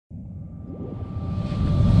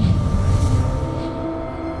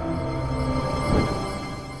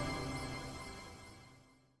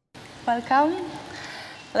welcome.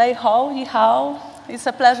 Lei hao, ni hao. It's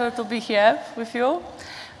a pleasure to be here with you.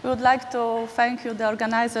 We would like to thank you, the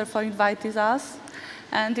organizer, for inviting us.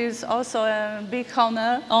 And it's also a big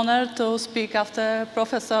honor to speak after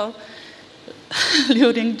Professor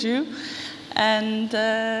Liu Ringju. And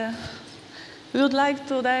we would like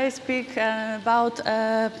today speak about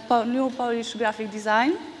new Polish graphic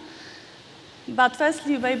design. But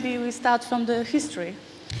firstly, maybe we start from the history.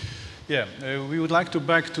 Yeah, we would like to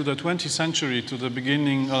back to the 20th century, to the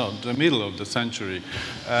beginning, the middle of the century,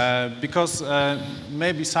 because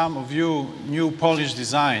maybe some of you knew Polish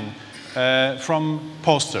design from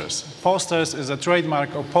posters. Posters is a trademark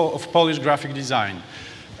of Polish graphic design,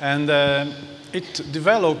 and it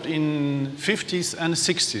developed in 50s and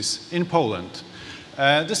 60s in Poland.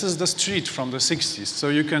 This is the street from the 60s, so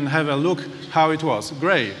you can have a look how it was.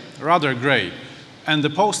 Gray, rather gray, and the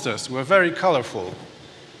posters were very colorful.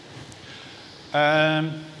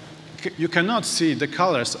 You cannot see the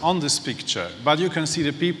colors on this picture, but you can see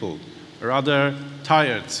the people, rather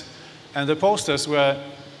tired. And the posters were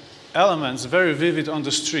elements very vivid on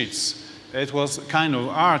the streets. It was kind of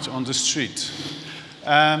art on the street.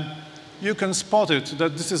 You can spot it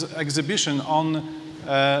that this is an exhibition on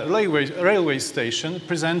railway station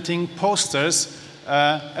presenting posters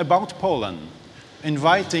about Poland,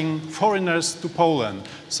 inviting foreigners to Poland.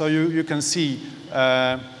 So you can see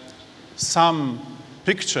some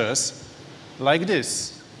pictures like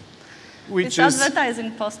this. It's an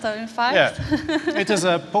advertising poster, in fact. Yeah, it is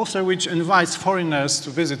a poster which invites foreigners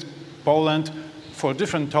to visit Poland for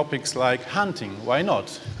different topics like hunting. Why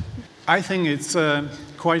not? I think it's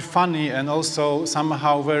quite funny and also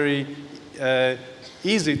somehow very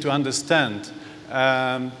easy to understand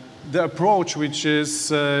the approach which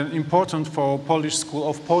is important for Polish School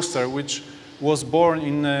of Poster, which was born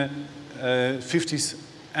in 50s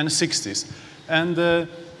and 60s. And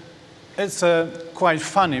it's quite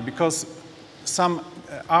funny because some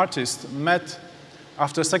artists met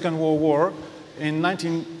after Second World War in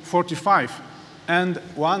 1945, and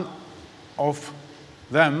one of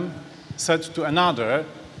them said to another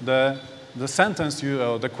the sentence,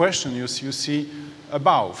 the question you see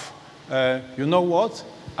above. You know what?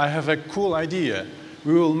 I have a cool idea.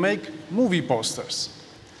 We will make movie posters.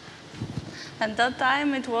 At that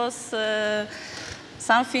time, it was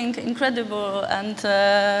something incredible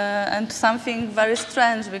and something very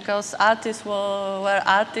strange, because artists were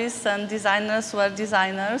artists and designers were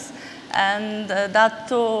designers, and that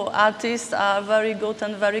two artists are very good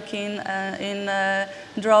and very keen in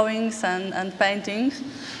drawings and paintings.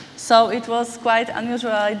 So it was quite an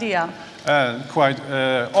unusual idea. Quite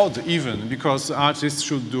odd even, because artists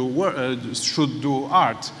should do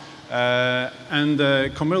art, and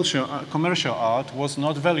commercial art was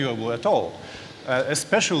not valuable at all.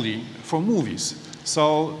 Especially for movies.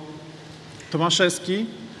 So Tomaszewski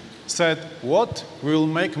said, what? We will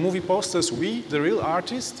make movie posters, we, the real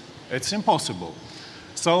artists? It's impossible.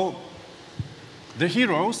 So the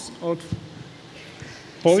heroes of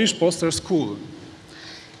Polish poster school.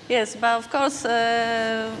 Yes, but of course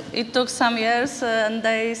it took some years and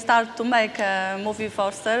they start to make movie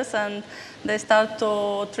posters, and they start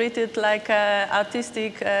to treat it like an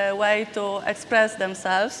artistic way to express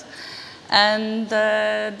themselves. And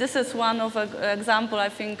this is one of example, I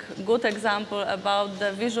think, good example about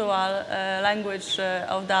the visual language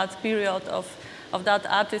of that period of that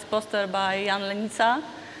artist poster by Jan Lenica.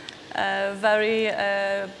 Very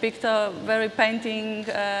very painting,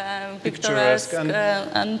 picturesque,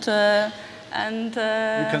 and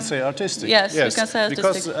you can say artistic. Yes, you can say artistic.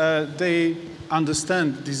 Because they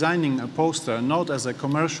understand designing a poster not as a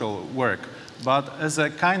commercial work, but as a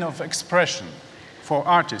kind of expression for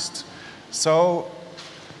artists. So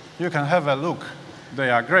you can have a look. They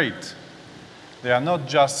are great. They are not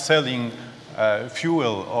just selling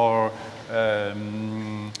fuel or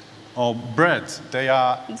bread. They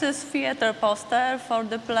are... This theater poster for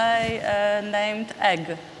the play named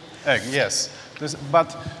Egg. Egg, yes.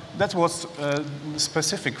 But that was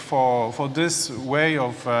specific for this way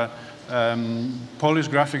of Polish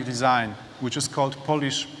graphic design, which is called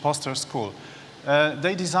Polish Poster School.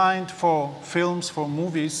 They designed for films, for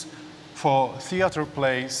movies, for theater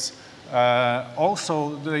plays.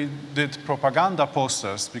 Also, they did propaganda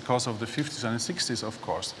posters because of the 50s and 60s, of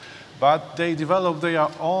course. But they developed their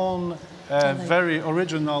own very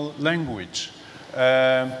original language,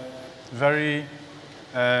 very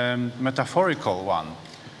metaphorical one,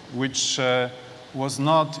 which was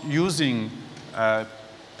not using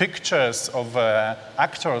pictures of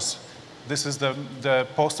actors. This is the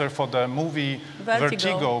poster for the movie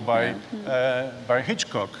Vertigo by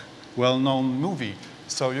Hitchcock, well-known movie.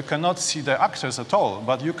 So you cannot see the actors at all,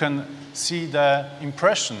 but you can see the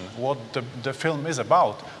impression, what the film is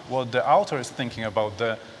about, what the author is thinking about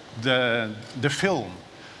the film.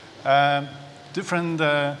 Different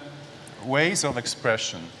ways of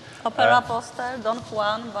expression. Opera poster, Don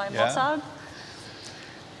Juan by Mozart.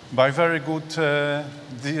 By very good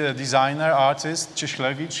designer, artist,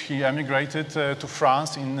 Cieślewicz. He emigrated to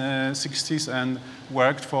France in the 60s and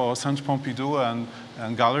worked for Centre Pompidou and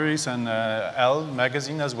galleries and Elle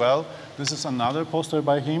magazine as well. This is another poster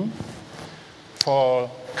by him for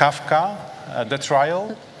Kafka, The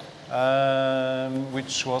Trial,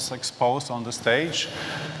 which was exposed on the stage.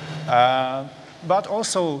 But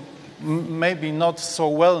also, maybe not so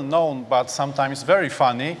well known, but sometimes very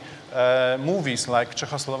funny, movies like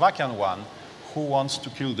Czechoslovakian one, Who Wants to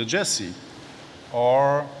Kill the Jessie?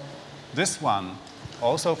 Or this one,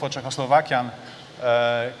 also for Czechoslovakian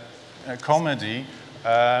comedy.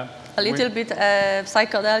 A little bit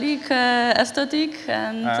psychedelic aesthetic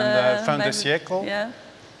and Fin de siècle. Yeah.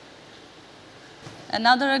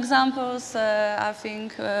 Another examples, I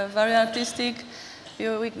think, very artistic.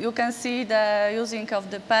 You can see the using of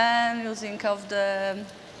the pen, using of the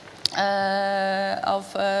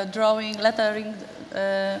drawing, lettering,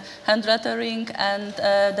 hand lettering, and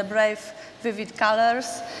the brave, vivid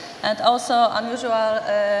colors. And also unusual,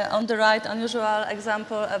 on the right, unusual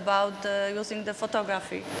example about using the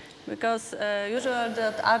photography. Because usually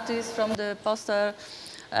the artists from the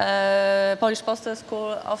Polish poster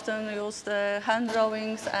school often use the hand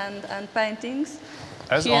drawings and paintings.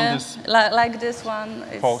 As here, on this like this one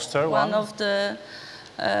is poster one of the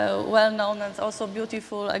well-known and also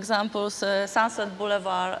beautiful examples. Sunset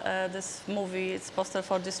Boulevard, this movie, it's poster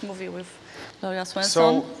for this movie with Gloria Swanson.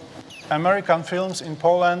 So, American films in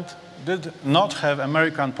Poland did not have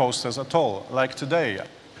American posters at all, like today.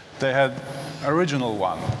 They had original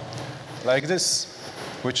one, like this,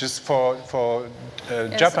 which is for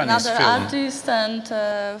yes, Japanese another film. artist and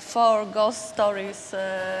 4 ghost stories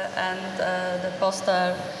and the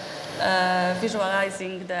poster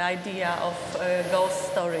visualizing the idea of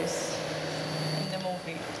ghost stories in the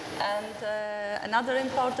movie. And another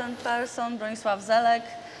important person, Bronisław Zelek,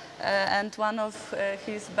 and one of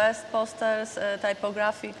his best posters,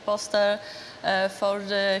 typographic poster for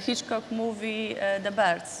the Hitchcock movie, The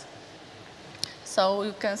Birds. So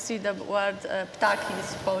you can see the word ptaki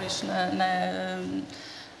is Polish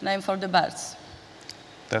name for the birds.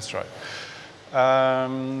 That's right.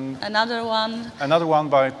 Another one. Another one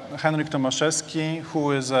by Henryk Tomaszewski,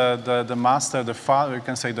 who is the master, the father, you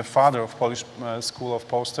can say the father of Polish School of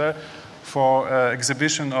Poster, for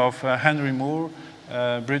exhibition of Henry Moore,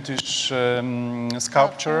 British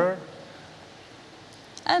sculptor.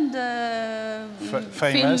 And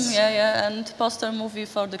famous film, yeah, and poster movie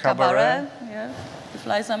for the Cabaret, yeah, with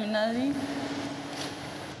Liza Minnelli.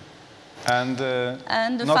 And the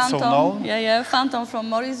not Phantom, so known. Yeah, Phantom from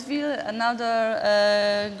Morrisville,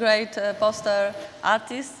 another great poster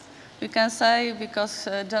artist, we can say, because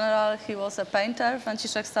general he was a painter,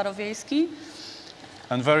 Franciszek Starowiejski.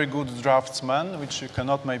 And very good draftsman, which you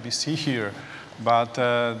cannot maybe see here, but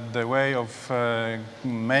the way of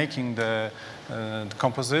making the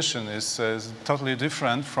composition is totally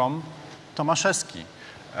different from Tomaszewski,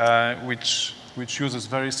 which uses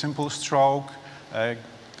very simple stroke, a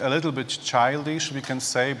little bit childish, we can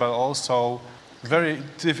say, but also very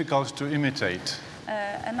difficult to imitate.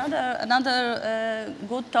 Another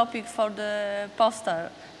good topic for the poster.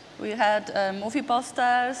 We had movie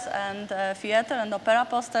posters and theater and opera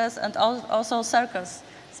posters, and also circus.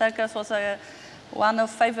 Circus was one of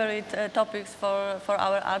favorite topics for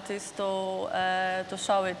our artists to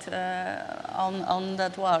show it on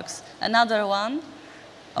that works. Another one,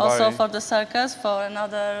 also for the circus, for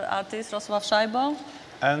another artist, Rosław Szajbo.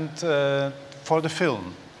 And for the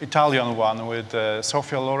film, Italian one with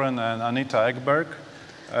Sophia Loren and Anita Ekberg,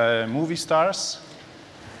 movie stars,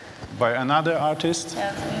 by another artist,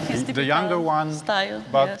 the younger one, style,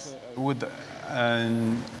 but yes, with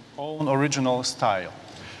an own original style.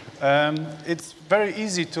 It's very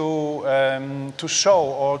easy to show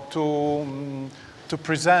or to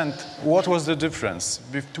present what was the difference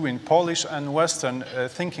between Polish and Western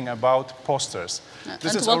thinking about posters.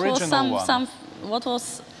 This is original one. What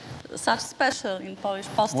was such special in Polish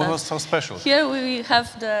posters? What was so special? Here we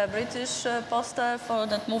have the British poster for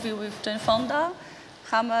that movie with Jane Fonda,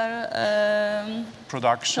 Hammer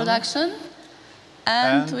production.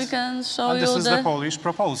 And we can show you this is the Polish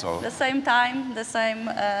proposal. The same time,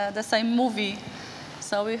 the same movie.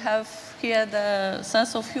 So we have here the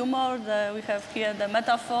sense of humor. We have here the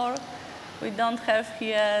metaphor. We don't have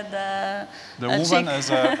here the woman as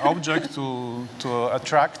an object to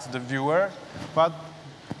attract the viewer, but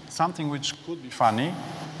something which could be funny.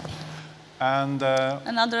 And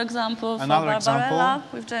another example for Barbarella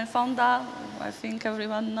with Jane Fonda, I think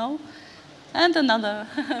everyone knows. And another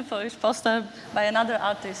Polish poster by another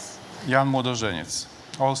artist. Jan Młodożeniec,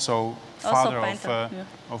 also father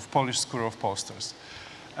of Polish School of Posters.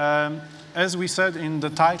 As we said in the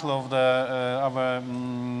title of our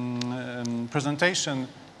presentation,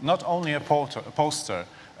 not only a poster.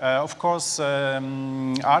 Of course,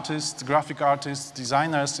 artists, graphic artists,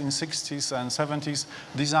 designers in 60s and 70s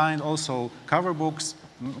designed also cover books,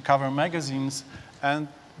 cover magazines, and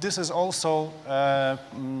this is also a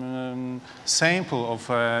sample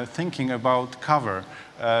of thinking about cover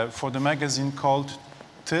for the magazine called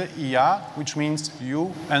Ty I ja, which means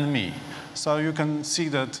you and me. So you can see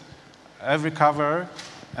that every cover,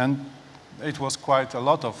 and it was quite a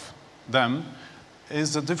lot of them,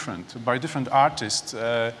 is by different artists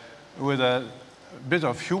with a bit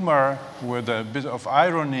of humor, with a bit of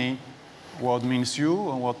irony, what means you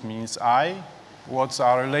and what means I, what's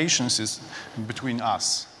our relations between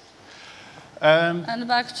us. And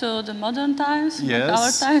back to the modern times,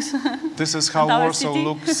 yes, our times. This is how Warsaw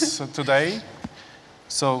looks today.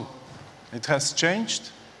 So it has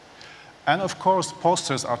changed. And of course,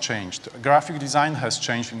 posters are changed. Graphic design has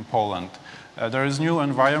changed in Poland. There is new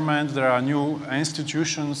environment, there are new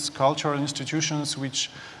institutions, cultural institutions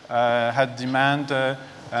which had demand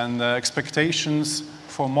and expectations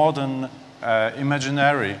for modern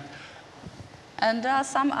imaginary. And there are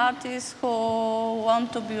some artists who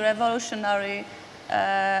want to be revolutionary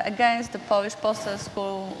against the Polish poster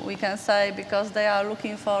school, we can say, because they are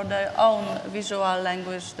looking for their own visual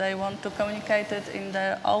language. They want to communicate it in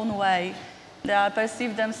their own way. They are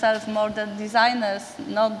perceive themselves more than designers,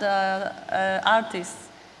 not the artists.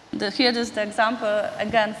 Here is the example,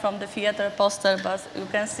 again, from the theater poster, but you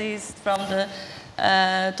can see it's from the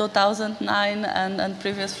 2009 and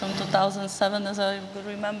previous from 2007, as I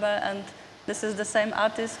remember. And this is the same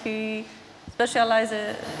artist. He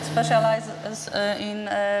specializes in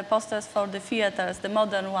posters for the theaters, the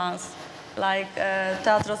modern ones, like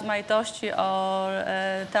Teatr Rozmaitości or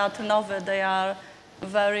Teatr Nowy. They are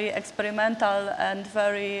very experimental and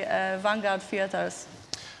very vanguard theaters.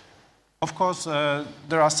 Of course,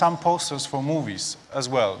 there are some posters for movies as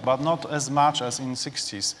well, but not as much as in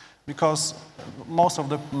 60s, because most of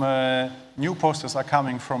the new posters are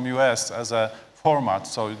coming from US as a format,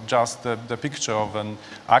 so just the picture of an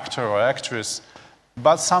actor or actress.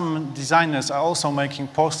 But some designers are also making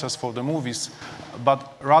posters for the movies,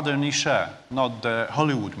 but rather niche, not the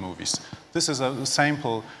Hollywood movies. This is a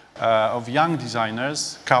sample of young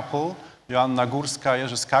designers, couple, Joanna Górska,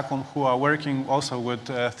 Jerzy Skakun, who are working also with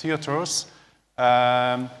theaters.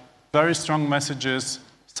 Very strong messages,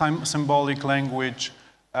 symbolic language,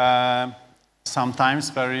 sometimes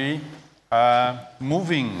very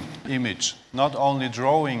moving image, not only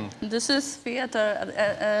drawing. This is theater.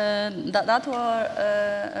 That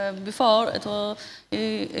were before it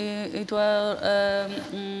were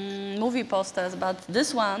movie posters, but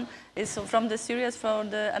this one is from the series for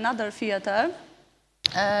another theater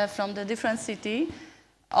from the different city,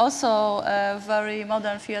 also a very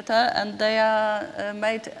modern theater, and they are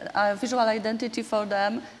made a visual identity for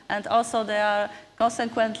them, and also they are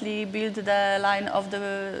consequently build the line of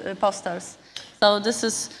the posters. So this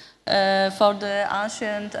is for the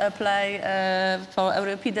ancient play, for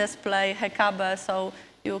Euripides' play Hekabe, so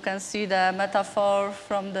you can see the metaphor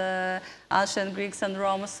from the ancient Greeks and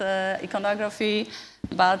Rome's iconography,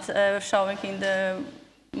 but showing in the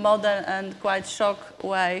modern and quite shock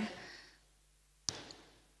way.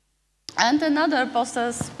 And another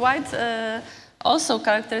posters quite also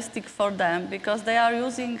characteristic for them, because they are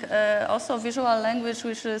using also visual language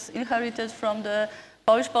which is inherited from the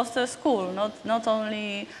Polish poster school, not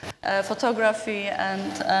only photography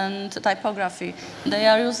and typography. They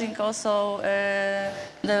are using also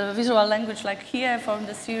the visual language, like here from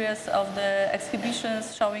the series of the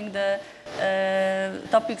exhibitions showing the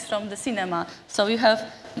topics from the cinema. So you have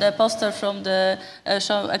the poster from the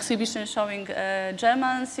exhibition showing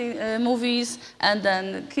German movies, and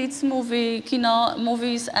then kids kino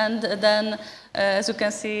movies, and then, as you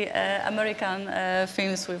can see, American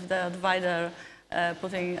films with the divider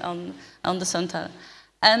putting on the center.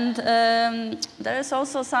 And there is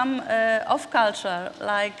also some off-culture,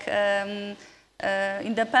 like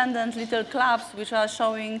independent little clubs which are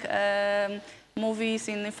showing movies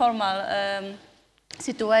in informal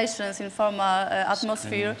situations, informal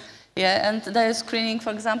atmosphere. Yeah, and there is screening,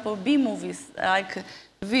 for example, B-movies, like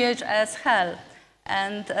VHS Hell.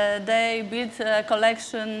 And they built a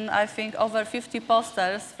collection, I think, over 50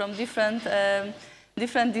 posters from different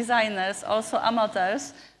different designers, also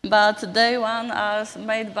amateurs, but they one are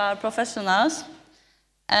made by professionals.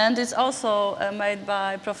 And it's also made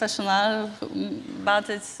by professionals, but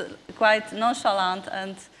it's quite nonchalant,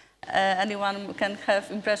 and anyone can have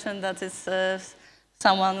impression that it's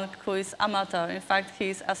someone who is amateur. In fact,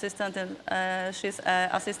 he's assistant and she's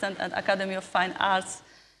assistant at Academy of Fine Arts.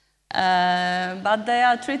 But they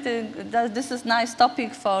are treating, this is nice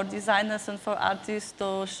topic for designers and for artists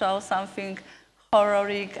to show something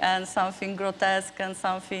horrific and something grotesque and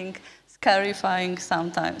something scarifying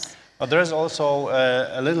sometimes. But there is also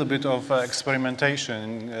a little bit of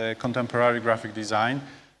experimentation in contemporary graphic design,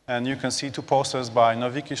 and you can see two posters by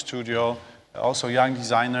Nowicki Studio, also young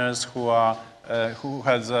designers who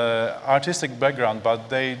has artistic background, but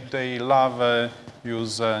they love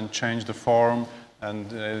use and change the form, and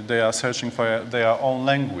they are searching for their own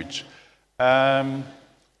language.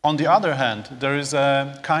 On the other hand, there is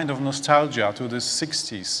a kind of nostalgia to the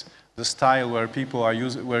 60s, the style where people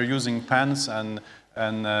were using pens and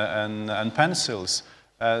pencils.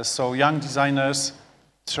 So young designers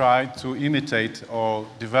try to imitate or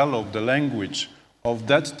develop the language of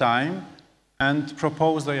that time and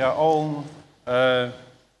propose their own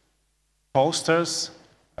posters,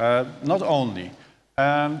 not only.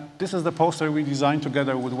 This is the poster we designed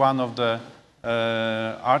together with one of the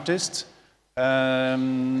artists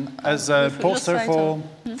as a poster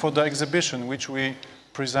for the exhibition which we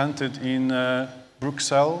presented in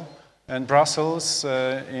Brussels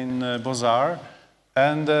in Beaux-Arts,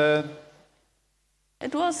 and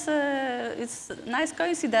it's a nice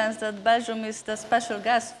coincidence that Belgium is the special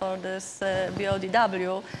guest for this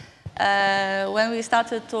BODW. When we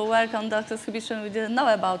started to work on that exhibition, we didn't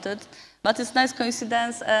know about it, but it's a nice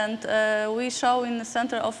coincidence, and we show in the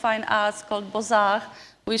Center of Fine Arts called Beaux-Arts,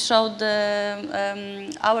 we showed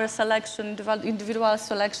our selection, individual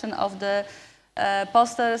selection of the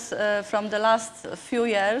posters from the last few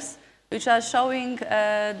years, which are showing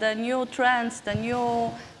the new trends, the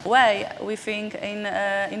new way we think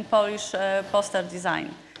in Polish poster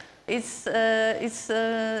design. It's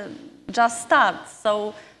just start,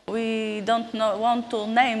 so we don't want to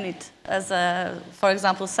name it as for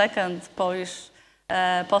example, second Polish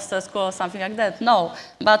poster school or something like that. No,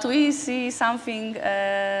 but we see something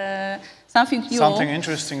new. Something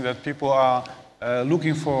interesting, that people are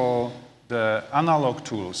looking for the analog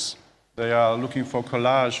tools. They are looking for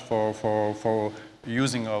collage, for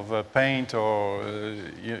using of paint or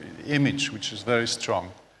image, which is very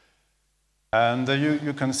strong. And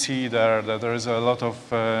you can see there that there is a lot of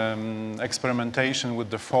experimentation with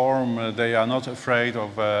the form. They are not afraid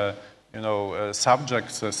of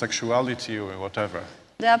subjects, sexuality or whatever.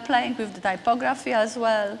 They are playing with the typography as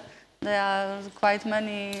well. There are quite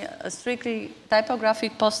many strictly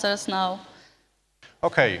typographic posters now.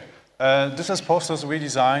 Okay. This is posters we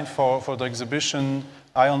designed for the exhibition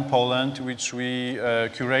Eye on Poland, which we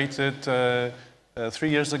curated 3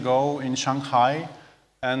 years ago in Shanghai.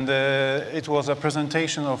 And it was a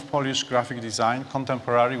presentation of Polish graphic design,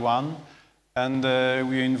 contemporary one. And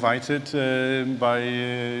we invited by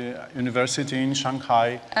University in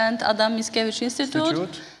Shanghai. And Adam Mickiewicz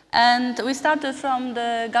Institute. And we started from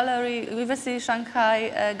the gallery, University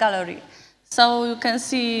Shanghai gallery. So you can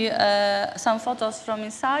see some photos from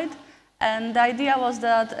inside. And the idea was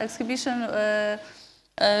that exhibition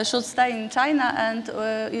should stay in China, and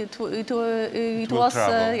it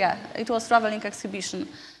was traveling exhibition.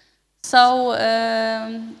 So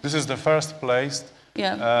this is the first place.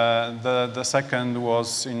 Yeah. The second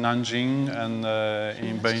was in Nanjing and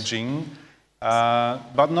in Beijing.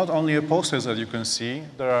 But not only posters that you can see.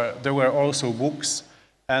 There were also books,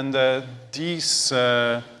 and these.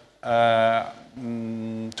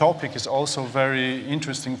 Topic is also very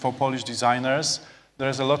interesting for Polish designers. There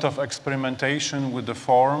is a lot of experimentation with the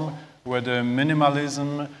form, with the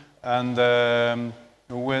minimalism, and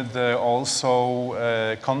with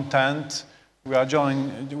also content. We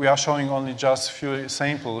are showing only just few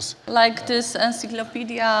samples. Like this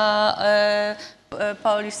encyclopedia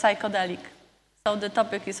Polish psychedelic. So the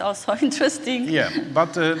topic is also interesting. Yeah,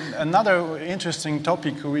 but another interesting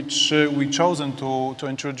topic which we've chosen to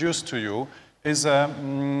introduce to you is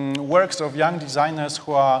works of young designers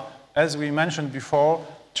who are, as we mentioned before,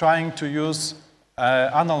 trying to use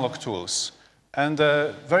analog tools, and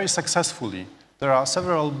very successfully. There are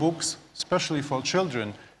several books, especially for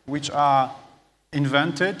children, which are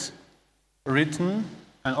invented, written,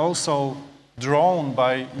 and also drawn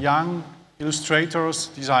by young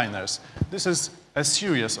illustrators, designers. This is a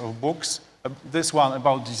series of books, this one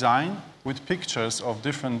about design, with pictures of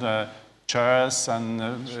different chairs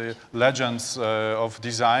and legends of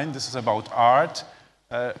design. This is about art.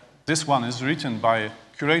 This one is written by a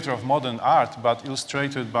curator of modern art, but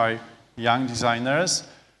illustrated by young designers,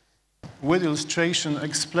 with illustration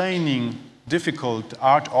explaining difficult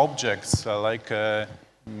art objects like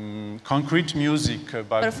concrete music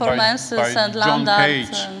by performances and John land art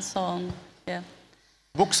Cage. and so on. Yeah.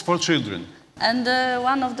 Books for children. And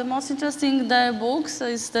one of the most interesting books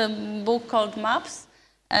is the book called Maps,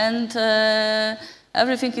 and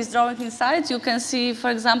everything is drawn inside. You can see, for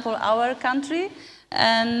example, our country,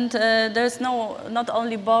 and there's not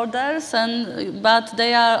only borders, but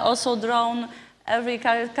they are also drawn every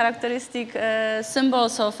characteristic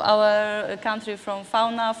symbols of our country, from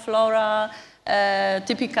fauna, flora,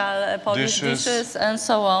 typical Polish dishes, and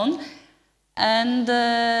so on. And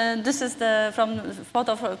this is the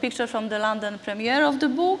picture from the London premiere of the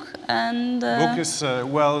book. And the book is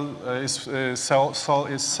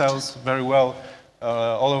sells very well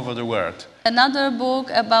all over the world. Another book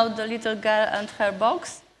about the little girl and her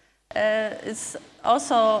box. It's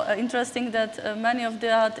also interesting that many of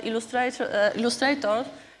the art illustrators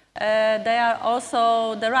they are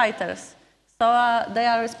also the writers. So they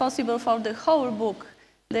are responsible for the whole book.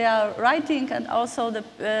 They are writing and also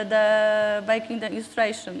making the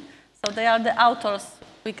illustration. So they are the authors,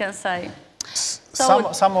 we can say.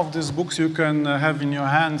 Some of these books you can have in your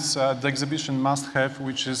hands at the exhibition Must Have,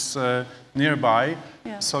 which is nearby.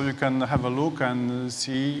 Yeah. So you can have a look and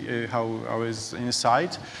see how is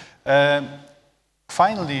inside.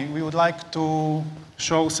 Finally, we would like to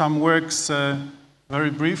show some works very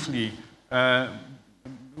briefly,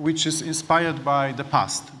 which is inspired by the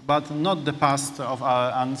past, but not the past of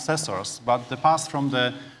our ancestors, but the past from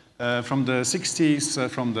the 60s,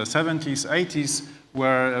 from the 70s, 80s,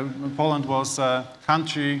 where Poland was a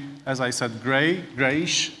country, as I said,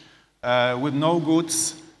 grayish, with no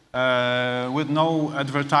goods, with no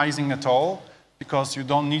advertising at all, because you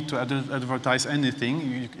don't need to advertise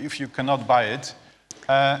anything if you cannot buy it.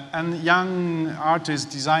 And young artists,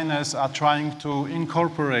 designers are trying to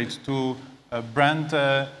incorporate to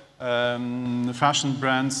fashion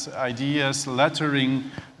brands, ideas, lettering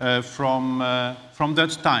from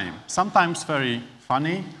that time. Sometimes very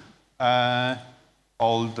funny,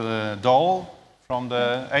 old doll from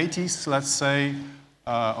the 80s, let's say,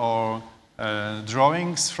 or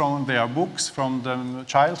drawings from their books from the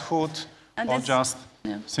childhood, or just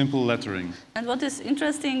simple lettering. And what is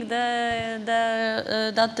interesting,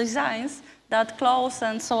 that designs, that clothes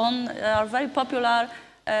and so on are very popular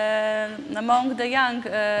among the young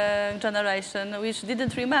generation, which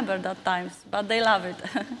didn't remember that times, but they love it.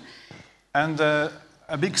 And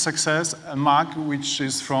a big success, a mug, which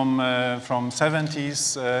is from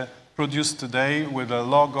 70s, produced today with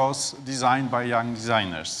logos designed by young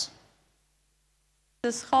designers.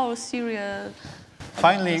 This whole series.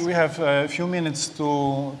 Finally, we have a few minutes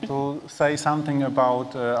to say something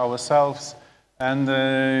about ourselves, and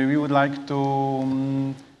we would like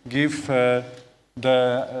to give to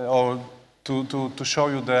show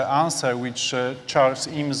you the answer which Charles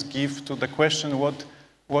Eames gives to the question,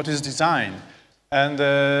 what is design? And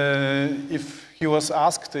if he was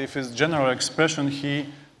asked if it's general expression, he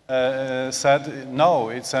said, no,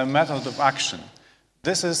 it's a method of action.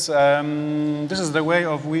 This is the way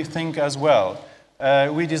of we think as well.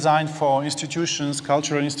 We design for institutions,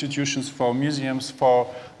 cultural institutions, for museums,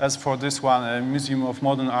 as for this one, a Museum of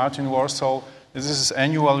Modern Art in Warsaw. This is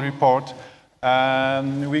annual report.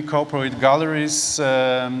 We cooperate galleries.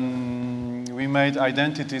 We made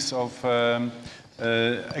identities of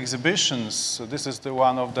exhibitions. So this is the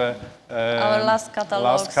one of the our last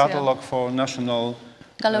catalog for National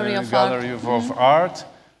Gallery of Art.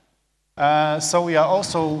 So we are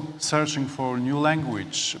also searching for new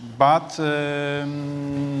language, but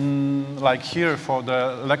like here for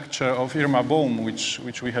the lecture of Irma Bohm,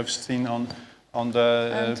 which we have seen on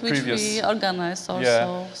the previous... which we organized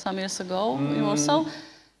also some years ago in Warsaw.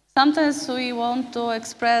 Sometimes we want to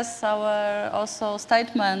express our also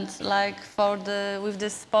statement, like with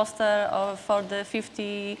this poster for the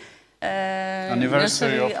 50th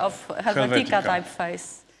anniversary of Helvetica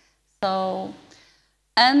typeface. So,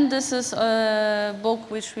 and this is a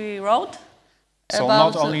book which we wrote. So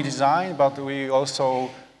not only design, but we also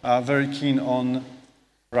are very keen on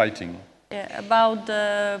writing. Yeah, about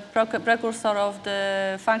the precursor of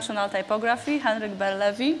the functional typography, Henryk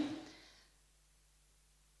Bell-Levy.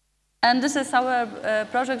 And this is our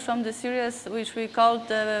project from the series, which we called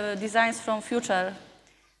Designs from Future.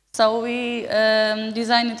 So we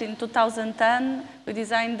designed it in 2010. We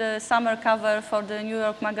designed the summer cover for the New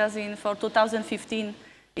York magazine for 2015.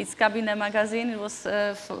 It's Cabinet magazine. It was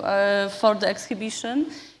for the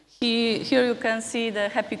exhibition. Here you can see the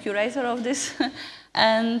happy curator of this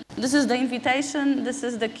And this is the invitation, this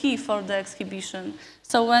is the key for the exhibition.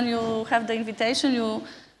 So when you have the invitation, you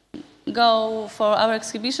go for our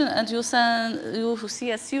exhibition and you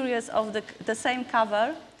see a series of the same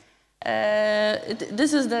cover.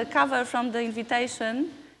 This is the cover from the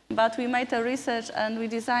invitation, but we made a research and we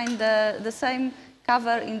designed the same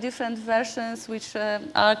cover in different versions which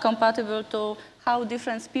are compatible to how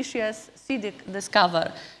different species see this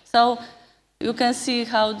cover. So you can see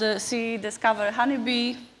how discover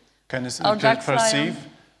honeybee. Can you perceive?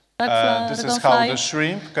 This is how the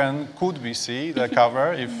shrimp could be see the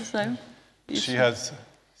cover if she has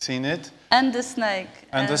seen it. And the snake.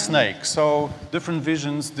 And the snake. So different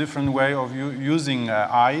visions, different way of using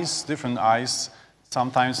eyes, different eyes,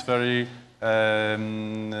 sometimes very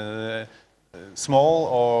small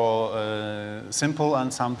or simple,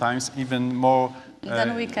 and sometimes even more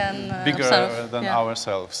then we can bigger observe. Than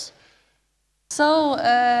ourselves. So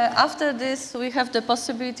after this, we have the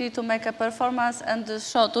possibility to make a performance and to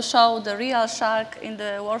show the real shark in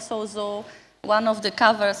the Warsaw Zoo. One of the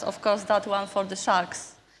covers, of course, that one for the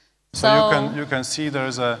sharks. So you can see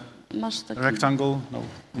there's a rectangle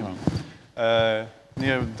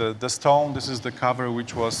near the stone. This is the cover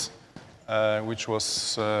which was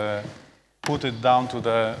put it down to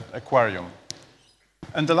the aquarium.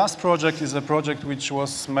 And the last project is a project which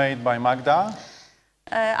was made by Magda.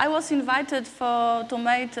 I was invited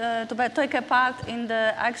to take a part in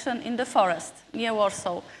the action in the forest near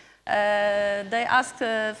Warsaw. They asked,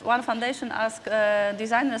 one foundation asked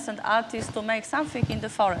designers and artists to make something in the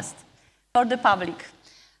forest for the public.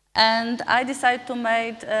 And I decided to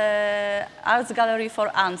make arts gallery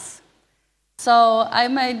for ants. So I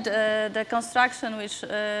made the construction which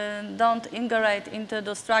don't integrate into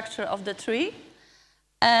the structure of the tree.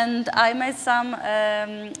 And I made some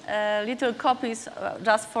little copies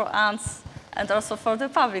just for ants and also for the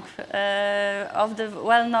public of the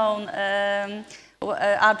well-known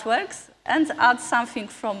artworks, and add something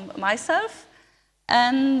from myself.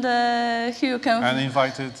 And here you can... And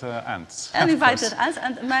invited ants. And invited ants,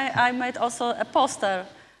 and I made also a poster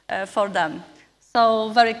for them. So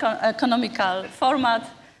very economical format.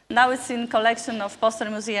 Now it's in collection of Poster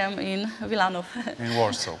Museum in Wilanów. In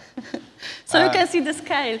Warsaw. So you can see the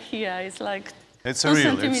scale here. It's like 2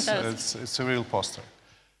 centimeters. It's a real poster.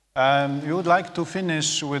 You would like to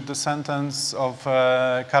finish with the sentence of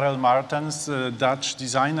Karel Martens, a Dutch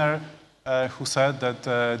designer, who said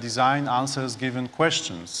that design answers given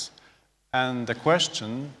questions, and the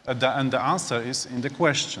question and the answer is in the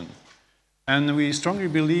question. And we strongly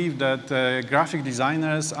believe that graphic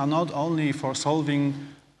designers are not only for solving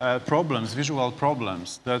problems, visual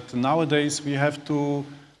problems, that nowadays we have to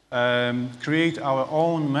create our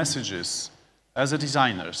own messages as a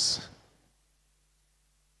designers.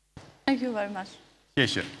 Thank you very much.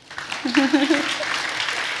 Cieszę.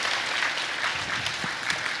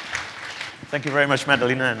 Thank you very much,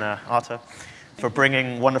 Magdalena and Artur, for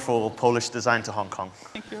bringing wonderful Polish design to Hong Kong.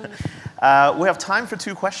 Thank you. We have time for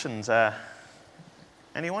 2 questions.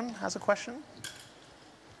 Anyone has a question?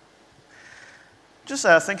 Just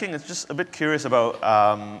thinking, it's just a bit curious about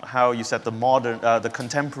how you said the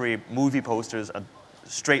contemporary movie posters are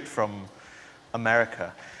straight from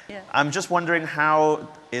America. Yeah. I'm just wondering, how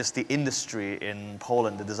is the industry in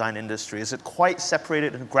Poland, the design industry? Is it quite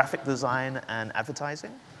separated in graphic design and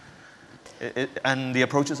advertising? And the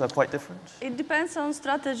approaches are quite different? It depends on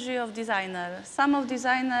strategy of designer. Some of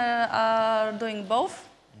designers are doing both,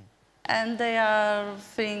 and they are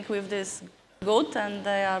think with this good, and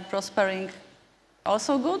they are prospering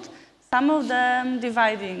also good. Some of them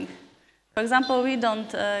dividing. For example, we don't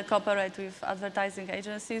cooperate with advertising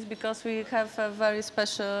agencies because we have a very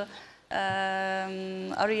special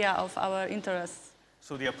area of our interests.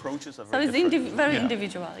 So the approaches are very different. So it's very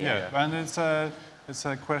individual. Yeah, and it's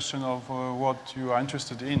a question of what you are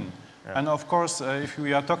interested in. Yeah. And of course, if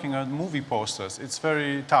we are talking about movie posters, it's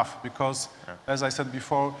very tough because, as I said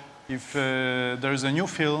before, if there is a new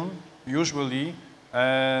film, usually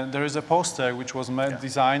there is a poster which was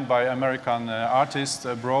designed by American artists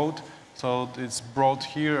abroad. So it's brought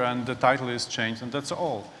here and the title is changed, and that's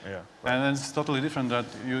all. Yeah, right. And it's totally different that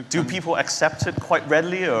you Do people accept it quite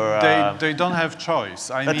readily, or...? They don't have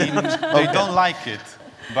choice. I mean, they don't like it.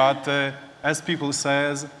 But as people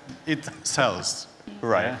says, it sells.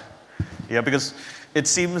 Right. Yeah, because it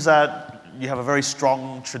seems that you have a very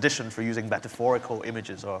strong tradition for using metaphorical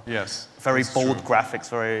images, or very bold graphics,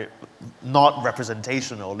 very not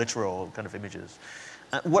representational, literal kind of images.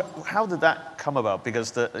 How did that come about?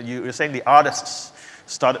 Because you're saying the artists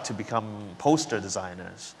started to become poster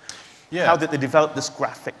designers. How did they develop this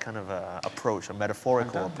graphic kind of approach, a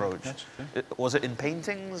metaphorical approach? Was it in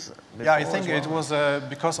paintings? Yeah, I think it was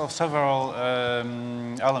because of several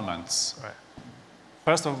elements. Right.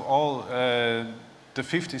 First of all, the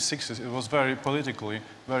 50s, 60s, it was very politically,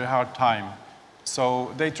 very hard time.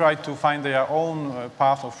 So they tried to find their own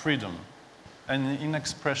path of freedom and in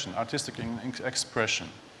expression, artistic expression.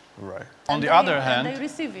 Right. On the other hand, they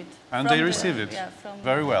receive it. And they receive it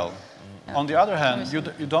very well. Yeah. On the other hand,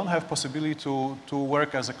 you don't have possibility to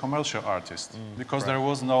work as a commercial artist because there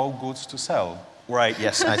was no goods to sell. Right,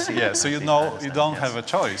 yes, I see. Yeah, so you don't have a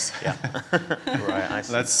choice. Yeah. Right, I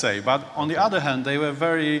see. Let's say. But on the other hand, they were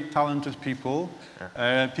very talented people,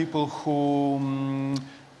 people who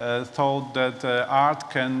thought that art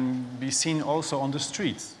can be seen also on the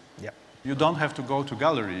streets. Yeah. You don't have to go to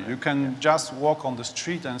gallery. You can just walk on the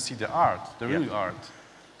street and see the art, the real art.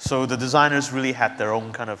 So the designers really had their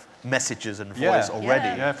own kind of messages and voice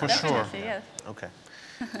already. Yeah, for sure. Yes. Okay.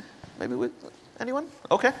 Maybe with anyone?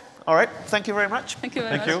 Okay. All right. Thank you very much. Thank you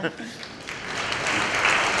very much. Thank you.